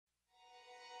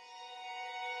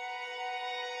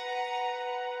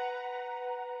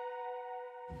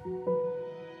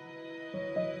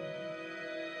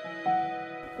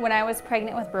When I was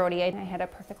pregnant with Brody, I had a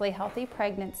perfectly healthy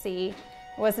pregnancy.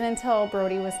 It wasn't until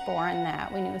Brody was born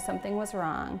that we knew something was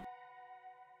wrong.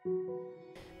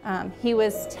 He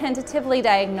was tentatively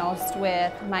diagnosed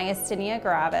with myasthenia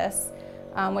gravis,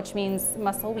 which means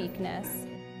muscle weakness.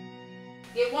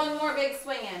 Get one more big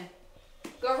swing in.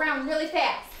 Go around really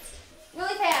fast.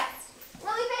 Really fast.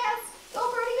 Really fast.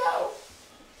 Go, Brody, go.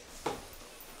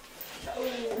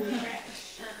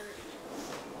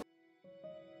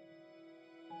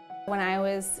 When I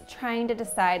was trying to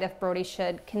decide if Brody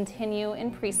should continue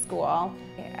in preschool,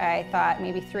 I thought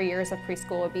maybe 3 years of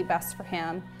preschool would be best for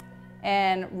him.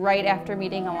 And right after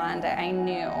meeting Alonda, I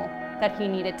knew that he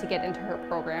needed to get into her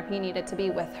program. He needed to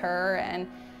be with her, and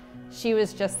she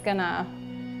was just gonna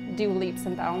do leaps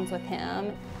and bounds with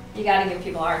him. You gotta give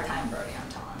people a hard time, Brody, I'm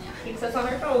telling you. Keeps us on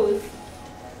our toes.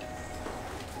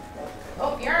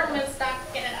 Oh, your arm is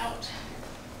stuck, get it out.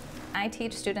 I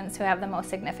teach students who have the most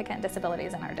significant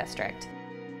disabilities in our district.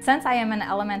 Since I am an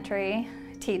elementary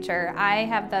teacher, I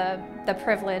have the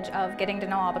privilege of getting to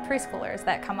know all the preschoolers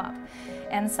that come up.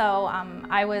 And so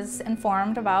I was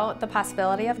informed about the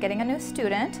possibility of getting a new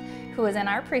student who was in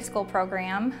our preschool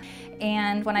program.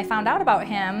 And when I found out about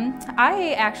him,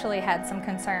 I actually had some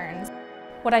concerns.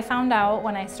 What I found out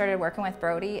when I started working with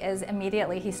Brody is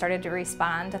immediately he started to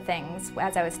respond to things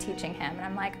as I was teaching him. And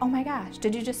I'm like, oh my gosh,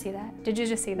 did you just see that? Did you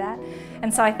just see that?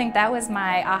 And so I think that was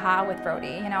my aha with Brody.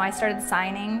 You know, I started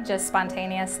signing just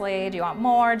spontaneously. Do you want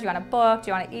more? Do you want a book? Do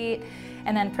you want to eat?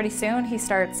 And then pretty soon he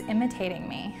starts imitating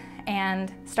me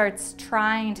and starts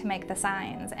trying to make the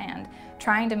signs and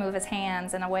trying to move his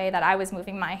hands in a way that I was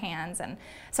moving my hands. And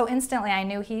so instantly I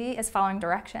knew he is following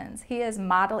directions. He is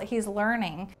modeling, he's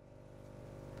learning.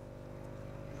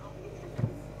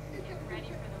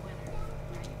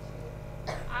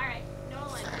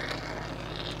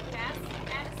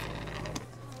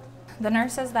 The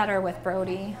nurses that are with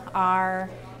Brody are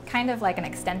kind of like an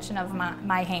extension of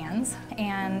my hands,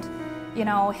 and you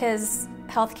know, his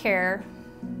healthcare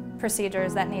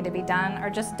procedures that need to be done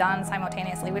are just done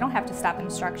simultaneously. We don't have to stop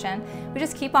instruction. We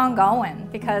just keep on going,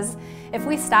 because if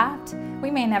we stopped,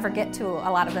 we may never get to a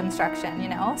lot of instruction, you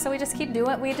know? So we just keep doing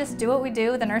it. We just do what we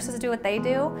do. The nurses do what they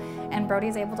do, and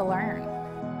Brody's able to learn.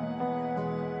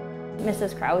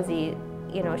 Mrs. Krause,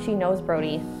 you know, she knows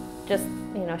Brody. Just,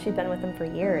 you know, she's been with him for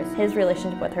years. His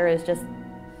relationship with her is just,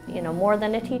 you know, more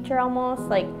than a teacher almost.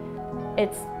 Like,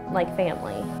 it's like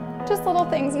family. Just little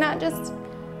things,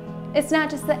 it's not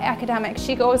just the academic.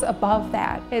 She goes above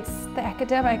that. It's the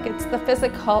academic, it's the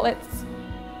physical, it's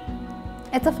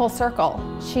a full circle.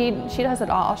 She does it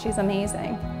all. She's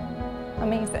amazing.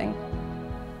 Amazing.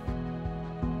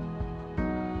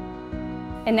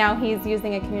 And now he's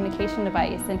using a communication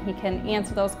device, and he can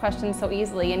answer those questions so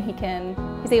easily, and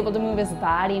he's able to move his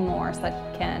body more so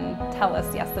that he can tell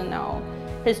us yes and no.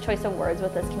 His choice of words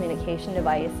with this communication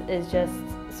device is just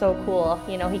so cool.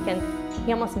 You know, he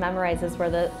almost memorizes where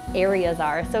the areas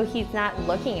are, so he's not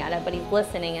looking at it, but he's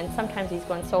listening, and sometimes he's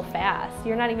going so fast.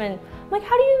 You're not even, like,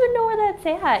 how do you even know where that's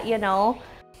at, you know?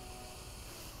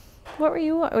 Were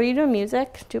you doing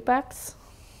music, jukebox?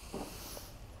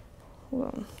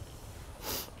 Whoa.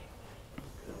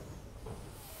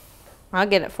 I'll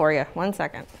get it for you, 1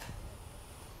 second.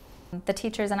 The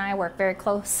teachers and I work very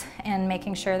close in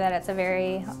making sure that it's a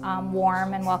very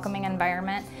warm and welcoming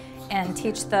environment, and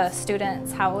teach the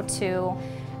students how to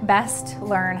best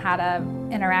learn how to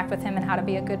interact with him and how to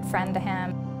be a good friend to him.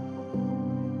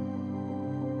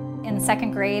 In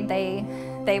 2nd grade,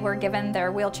 they were given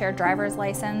their wheelchair driver's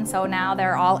license, so now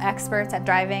they're all experts at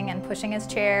driving and pushing his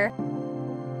chair.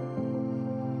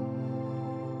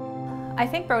 I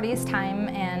think Brody's time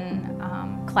in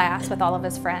class with all of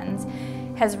his friends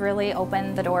has really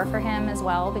opened the door for him as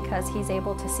well, because he's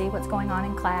able to see what's going on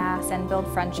in class and build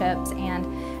friendships.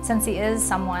 And since he is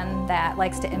someone that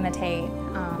likes to imitate,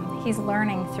 he's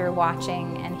learning through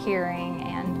watching and hearing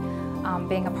and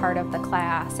being a part of the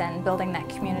class and building that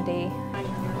community.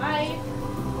 On your life,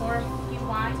 or if you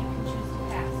want, you can choose to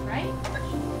pass, right?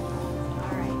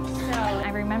 All right, so.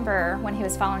 I remember when he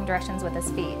was following directions with his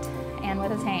feet and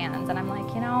with his hands, and I'm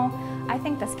like, you know, I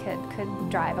think this kid could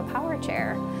drive a power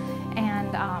chair.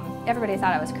 And everybody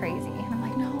thought I was crazy. And I'm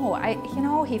like, no, you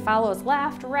know, he follows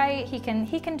left, right, he can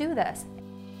do this.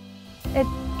 It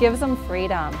gives him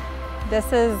freedom.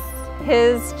 This is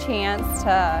his chance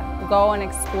to go and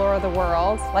explore the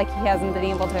world like he hasn't been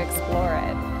able to explore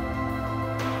it.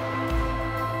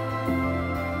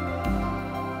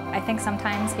 I think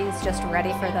sometimes he's just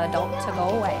ready for the adult to go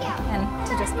away and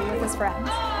to just be with his friends.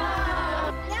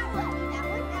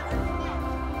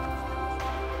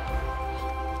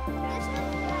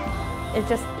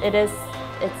 it's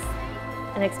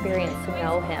an experience to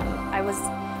know him. I was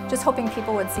just hoping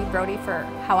people would see Brody for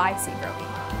how I see Brody,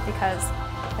 because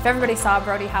if everybody saw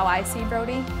Brody how I see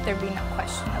Brody, there'd be no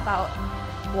question about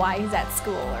why he's at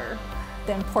school or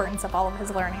the importance of all of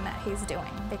his learning that he's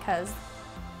doing, because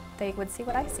they would see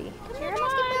what I see. Come on,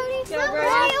 Brody. Come on,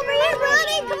 Brody. Over here,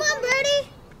 Brody. Come on, Brody.